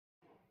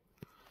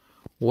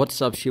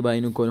What's up,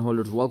 shibainu coin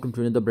holders? Welcome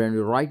to another brand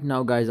new. Right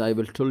now, guys, I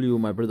will tell you,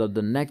 my brother,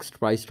 the next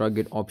price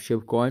target of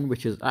SHIB coin,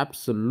 which is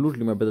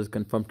absolutely my brother's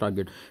confirmed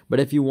target. But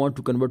if you want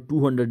to convert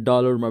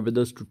 $200, my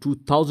brothers, to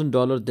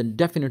 $2,000, then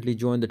definitely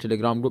join the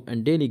Telegram group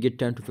and daily get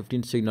 10 to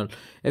 15 signal.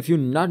 If you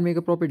not make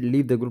a profit,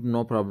 leave the group,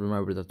 no problem,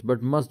 my brothers.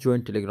 But must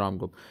join Telegram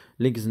group.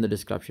 Link is in the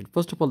description.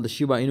 First of all, the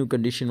shibainu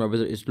condition, my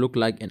brother, is look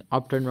like an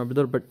uptrend, my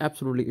brother, but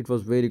absolutely it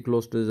was very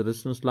close to the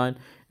resistance line.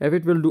 If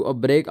it will do a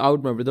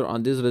breakout, my brother,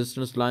 on these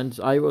resistance lines,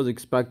 I was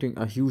expecting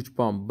a huge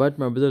pump, but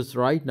my brothers,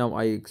 right now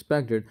I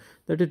expected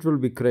that it will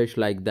be crash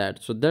like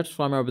that. So that's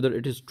why, my brother,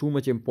 it is too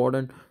much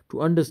important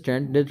to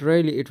understand that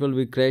really it will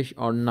be crash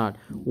or not,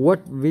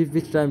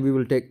 which time we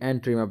will take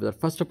entry, my brother.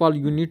 First of all,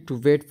 you need to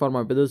wait for,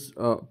 my brothers,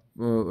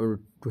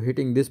 to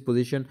hitting this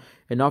position,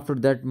 and after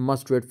that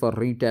must wait for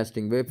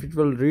retesting. If it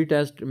will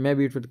retest,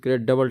 maybe it will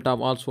create double top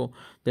also,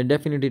 then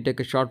definitely take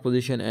a short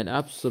position, and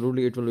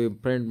absolutely it will be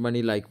print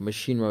money like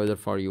machine, my brother,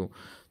 for you.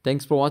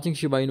 Thanks for watching,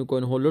 shibainu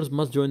coin holders.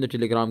 Must join the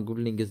Telegram group,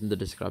 link is in the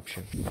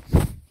description.